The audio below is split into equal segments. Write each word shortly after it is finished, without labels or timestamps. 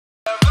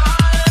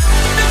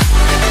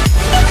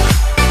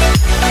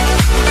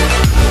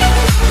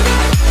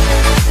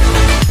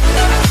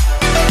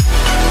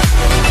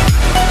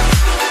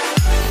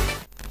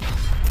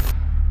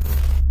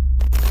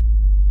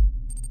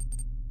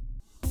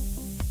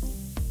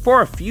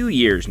For a few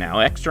years now,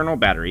 external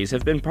batteries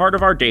have been part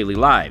of our daily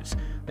lives.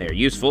 They are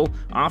useful,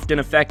 often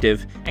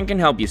effective, and can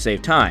help you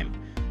save time.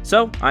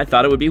 So I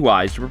thought it would be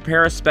wise to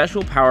prepare a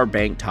special power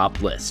bank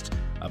top list,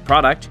 a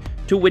product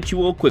to which you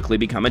will quickly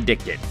become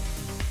addicted.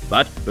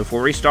 But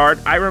before we start,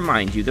 I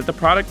remind you that the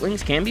product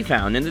links can be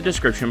found in the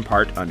description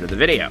part under the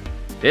video.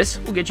 This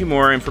will get you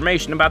more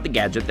information about the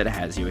gadget that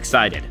has you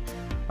excited.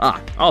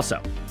 Also,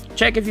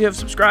 check if you have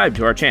subscribed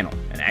to our channel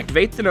and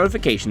activate the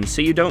notifications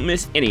so you don't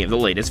miss any of the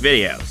latest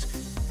videos.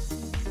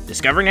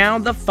 Discover now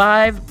the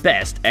 5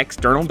 best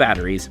external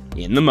batteries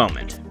in the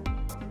moment.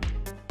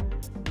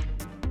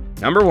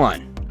 Number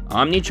 1.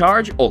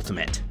 OmniCharge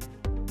Ultimate.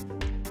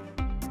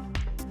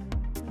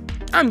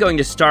 I'm going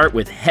to start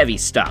with heavy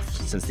stuff,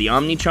 since the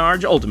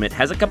OmniCharge Ultimate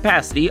has a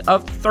capacity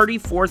of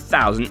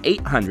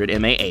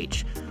 34,800 mAh,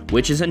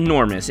 which is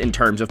enormous in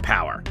terms of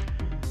power.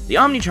 The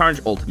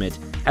OmniCharge Ultimate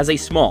has a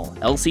small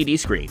LCD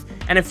screen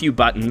and a few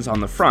buttons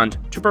on the front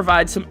to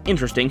provide some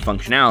interesting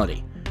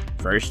functionality.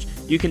 First,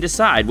 you can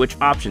decide which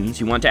options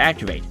you want to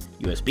activate,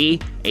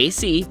 USB,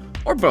 AC,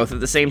 or both at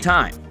the same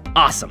time.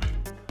 Awesome!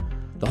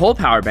 The whole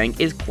power bank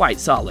is quite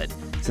solid,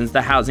 since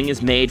the housing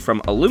is made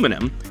from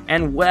aluminum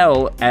and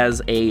well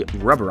as a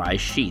rubberized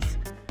sheath.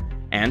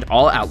 And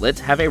all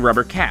outlets have a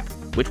rubber cap,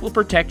 which will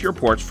protect your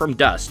ports from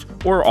dust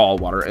or all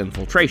water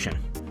infiltration.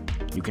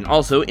 You can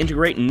also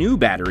integrate new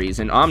batteries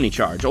in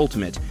OmniCharge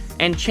Ultimate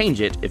and change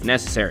it if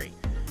necessary.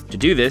 To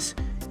do this,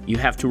 you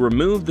have to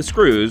remove the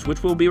screws,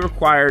 which will be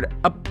required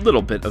a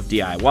little bit of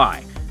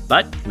DIY,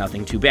 but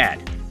nothing too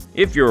bad,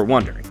 if you're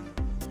wondering.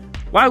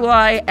 Why will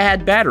I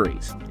add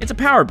batteries? It's a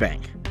power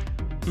bank.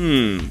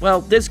 Well,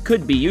 this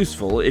could be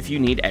useful if you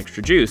need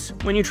extra juice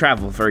when you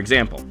travel, for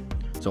example.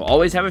 So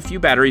always have a few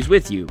batteries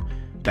with you,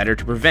 better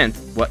to prevent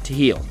what to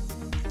heal.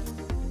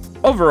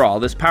 Overall,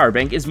 this power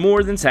bank is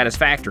more than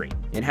satisfactory.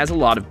 It has a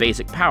lot of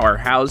basic power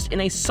housed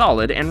in a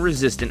solid and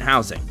resistant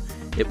housing.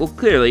 It will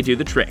clearly do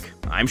the trick,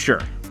 I'm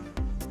sure.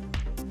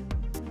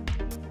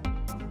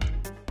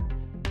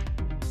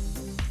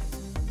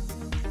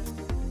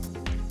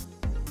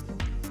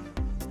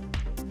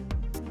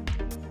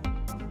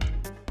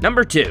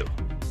 Number 2.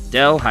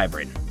 Dell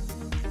Hybrid.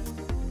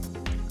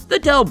 The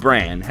Dell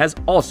brand has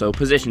also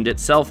positioned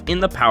itself in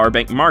the power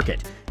bank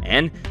market,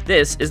 and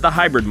this is the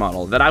hybrid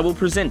model that I will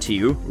present to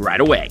you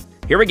right away.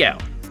 Here we go.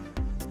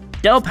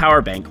 Dell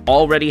Power Bank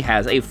already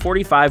has a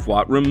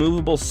 45-watt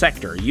removable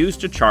sector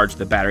used to charge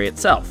the battery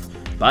itself,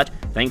 but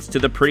thanks to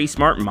the pretty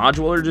smart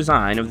modular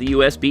design of the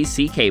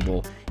USB-C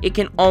cable, it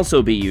can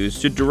also be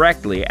used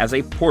directly as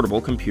a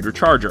portable computer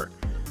charger.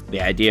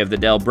 The idea of the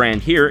Dell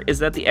brand here is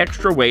that the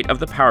extra weight of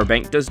the power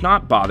bank does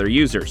not bother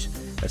users,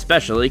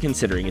 especially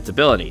considering its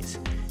abilities.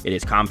 It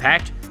is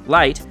compact,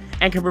 light,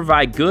 and can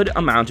provide good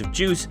amount of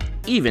juice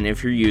even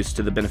if you're used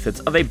to the benefits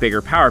of a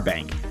bigger power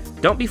bank.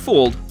 Don't be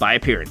fooled by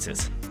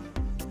appearances.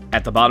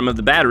 At the bottom of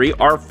the battery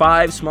are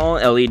 5 small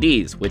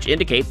LEDs, which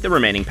indicate the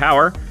remaining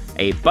power,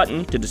 a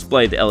button to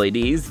display the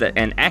LEDs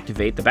and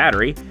activate the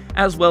battery,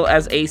 as well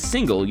as a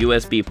single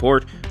USB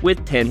port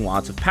with 10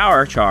 watts of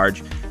power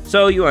charge,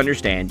 so you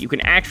understand you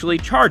can actually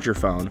charge your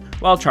phone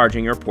while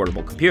charging your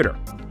portable computer.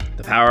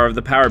 The power of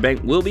the power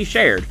bank will be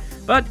shared,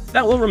 but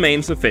that will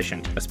remain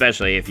sufficient,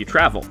 especially if you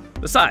travel.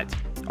 Besides,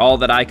 all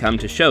that I come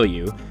to show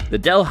you, the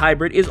Dell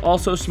Hybrid is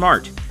also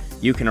smart.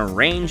 You can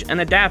arrange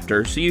an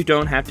adapter so you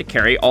don't have to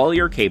carry all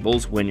your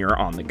cables when you're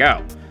on the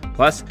go.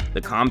 Plus,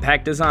 the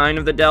compact design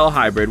of the Dell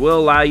Hybrid will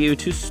allow you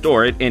to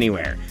store it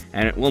anywhere,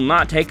 and it will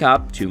not take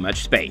up too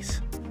much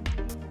space.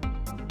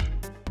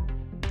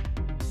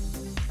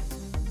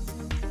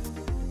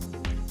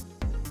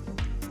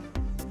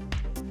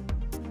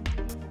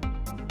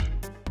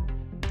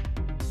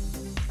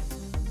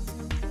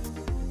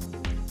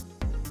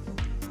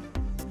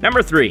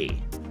 Number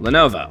 3.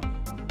 LENOVO.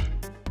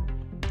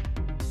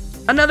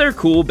 Another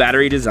cool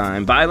battery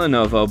design by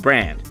LENOVO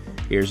brand.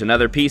 Here's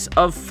another piece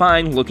of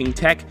fine-looking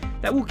tech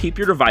that will keep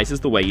your devices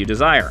the way you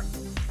desire.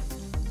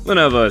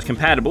 LENOVO is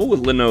compatible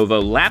with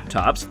Lenovo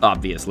laptops,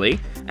 obviously,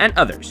 and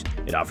others.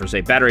 It offers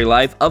a battery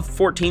life of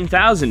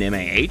 14,000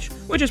 mAh,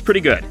 which is pretty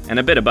good and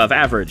a bit above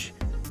average.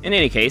 In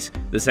any case,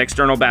 this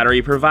external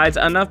battery provides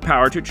enough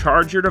power to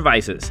charge your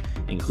devices,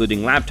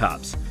 including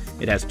laptops.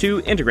 It has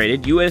 2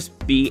 integrated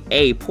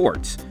USB-A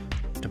ports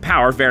to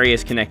power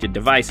various connected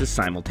devices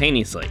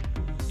simultaneously.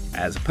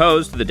 As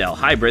opposed to the Dell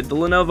Hybrid, the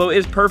LENOVO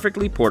is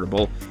perfectly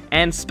portable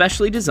and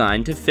specially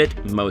designed to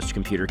fit most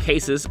computer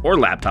cases or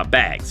laptop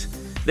bags.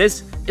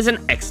 This is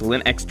an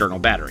excellent external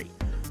battery.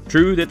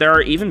 True that there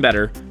are even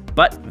better,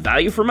 but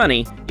value for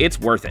money, it's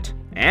worth it.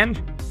 And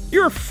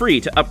you're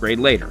free to upgrade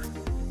later.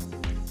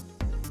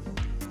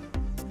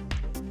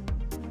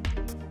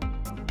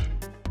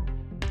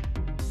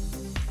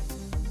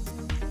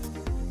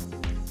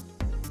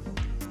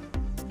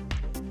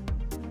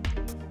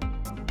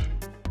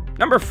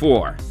 Number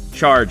 4.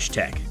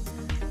 ChargeTech.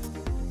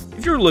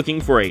 If you're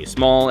looking for a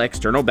small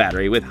external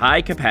battery with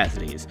high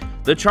capacities,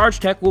 the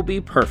ChargeTech will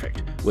be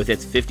perfect with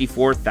its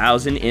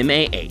 54,000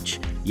 mAh.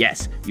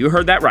 Yes, you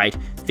heard that right,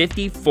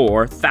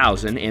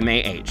 54,000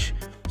 mAh.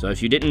 So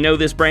if you didn't know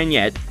this brand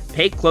yet,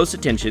 pay close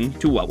attention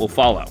to what will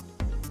follow.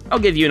 I'll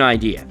give you an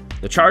idea.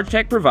 The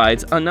ChargeTech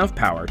provides enough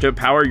power to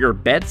power your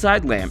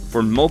bedside lamp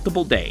for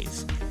multiple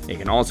days. It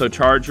can also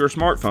charge your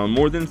smartphone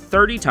more than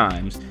 30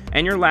 times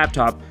and your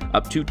laptop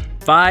up to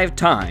 5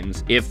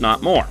 times, if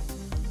not more.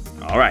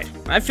 Alright,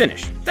 I've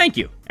finished. Thank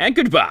you, and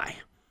goodbye.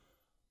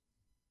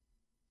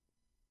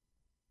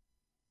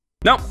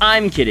 No,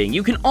 I'm kidding.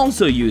 You can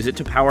also use it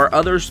to power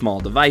other small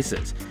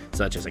devices,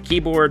 such as a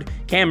keyboard,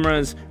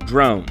 cameras,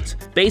 drones,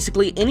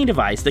 basically any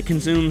device that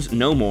consumes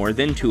no more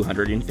than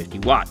 250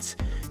 watts.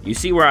 You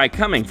see where I'm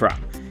coming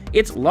from.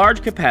 Its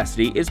large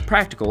capacity is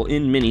practical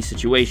in many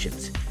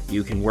situations.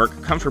 You can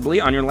work comfortably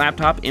on your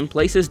laptop in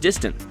places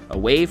distant,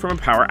 away from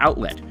a power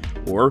outlet,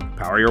 or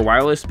power your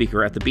wireless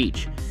speaker at the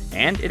beach,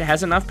 and it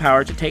has enough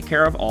power to take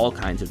care of all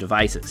kinds of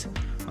devices.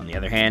 On the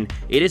other hand,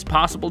 it is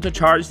possible to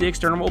charge the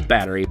external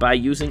battery by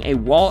using a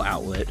wall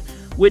outlet,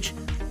 which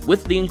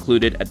with the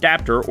included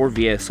adapter or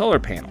via solar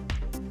panel,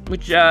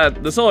 which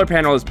the solar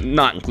panel is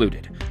not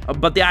included,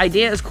 but the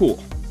idea is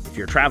cool. If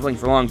you're traveling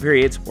for long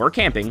periods or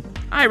camping,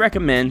 I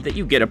recommend that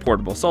you get a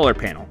portable solar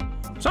panel.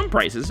 Some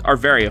prices are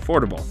very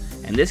affordable,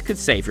 and this could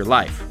save your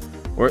life,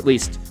 or at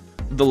least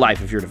the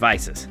life of your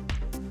devices.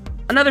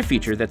 Another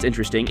feature that's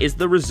interesting is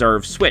the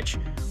reserve switch.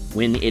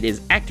 When it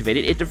is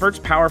activated, it diverts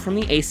power from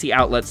the AC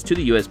outlets to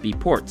the USB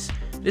ports.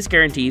 This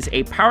guarantees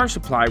a power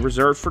supply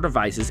reserved for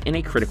devices in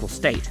a critical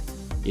state.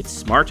 It's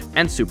smart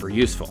and super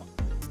useful.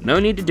 No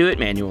need to do it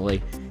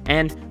manually,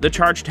 and the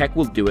ChargeTech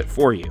will do it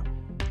for you.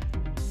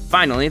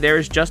 Finally, there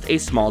is just a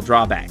small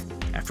drawback.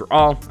 After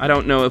all, I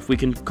don't know if we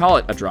can call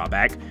it a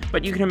drawback,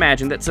 but you can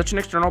imagine that such an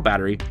external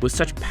battery with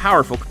such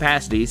powerful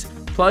capacities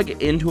plug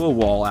into a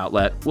wall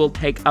outlet will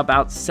take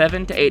about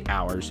 7 to 8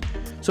 hours,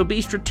 so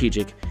be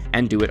strategic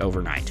and do it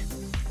overnight.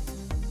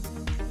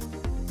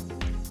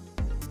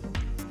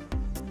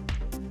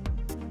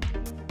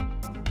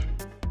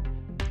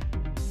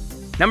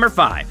 Number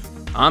 5.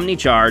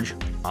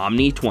 OmniCharge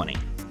Omni 20.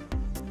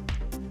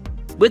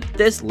 With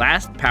this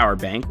last power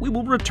bank, we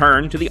will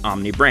return to the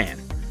Omni brand.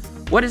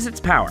 What is its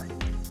power?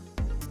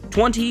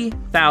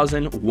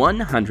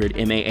 20,100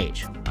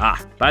 mAh.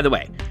 By the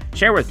way,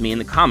 share with me in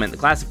the comment the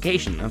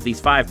classification of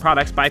these 5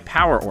 products by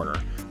power order.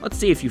 Let's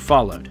see if you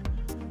followed.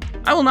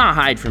 I will not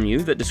hide from you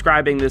that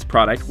describing this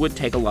product would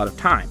take a lot of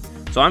time,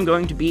 so I'm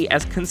going to be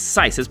as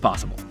concise as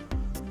possible.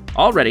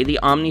 Already, the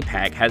Omni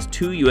Pack has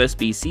 2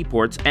 USB-C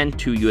ports and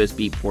 2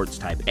 USB ports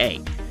Type A.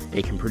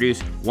 It can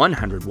produce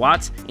 100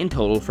 watts in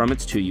total from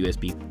its 2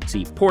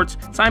 USB-C ports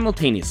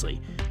simultaneously.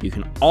 You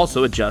can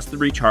also adjust the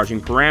recharging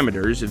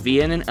parameters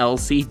via an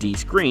LCD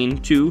screen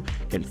to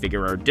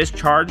configure a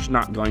discharge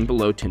not going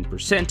below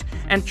 10%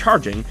 and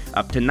charging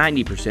up to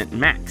 90%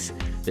 max.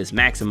 This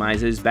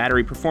maximizes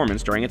battery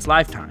performance during its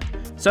lifetime.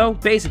 So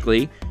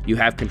basically, you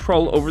have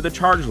control over the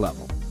charge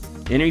level.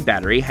 Any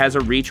battery has a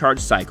recharge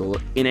cycle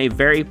in a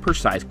very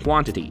precise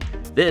quantity.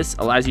 This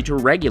allows you to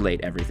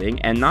regulate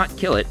everything and not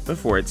kill it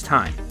before its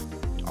time.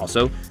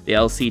 Also, the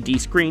LCD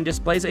screen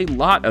displays a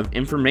lot of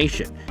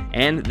information,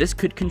 and this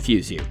could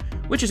confuse you,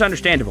 which is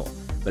understandable.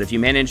 But if you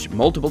manage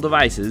multiple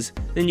devices,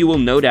 then you will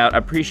no doubt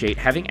appreciate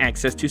having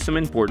access to some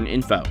important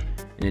info.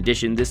 In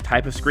addition, this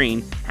type of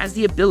screen has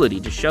the ability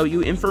to show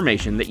you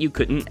information that you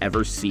couldn't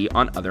ever see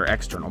on other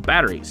external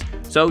batteries,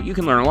 so you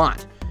can learn a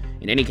lot.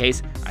 In any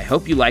case, I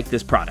hope you like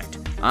this product.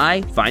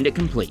 I find it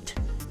complete,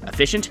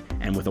 efficient,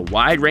 and with a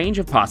wide range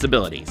of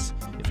possibilities.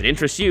 If it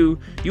interests you,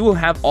 you will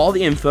have all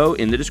the info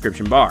in the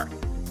description bar.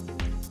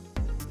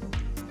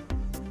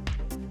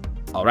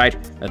 Alright,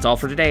 that's all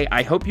for today.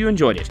 I hope you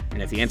enjoyed it,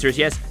 and if the answer is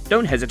yes,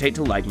 don't hesitate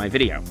to like my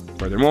video.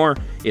 Furthermore,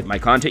 if my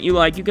content you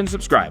like, you can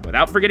subscribe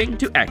without forgetting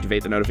to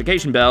activate the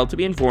notification bell to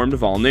be informed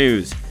of all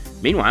news.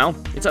 Meanwhile,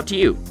 it's up to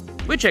you.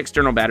 Which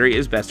external battery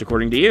is best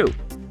according to you?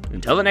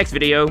 Until the next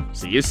video,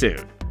 see you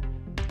soon.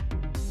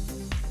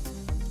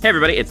 Hey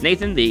everybody, it's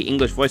Nathan, the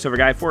English voiceover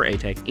guy for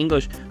aTech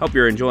English. Hope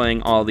you're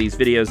enjoying all these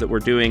videos that we're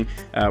doing.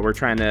 We're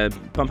trying to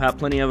pump out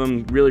plenty of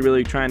them,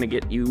 really trying to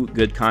get you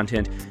good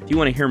content. If you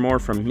want to hear more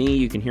from me,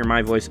 you can hear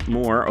my voice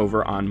more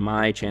over on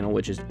my channel,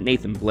 which is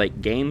Nathan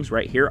Blake Games,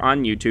 right here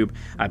on YouTube.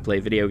 I play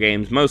video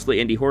games, mostly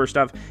indie horror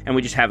stuff, and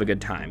we just have a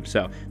good time.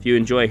 So if you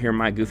enjoy hearing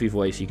my goofy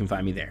voice, you can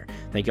find me there.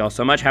 Thank you all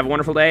so much, have a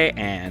wonderful day,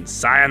 and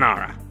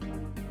sayonara.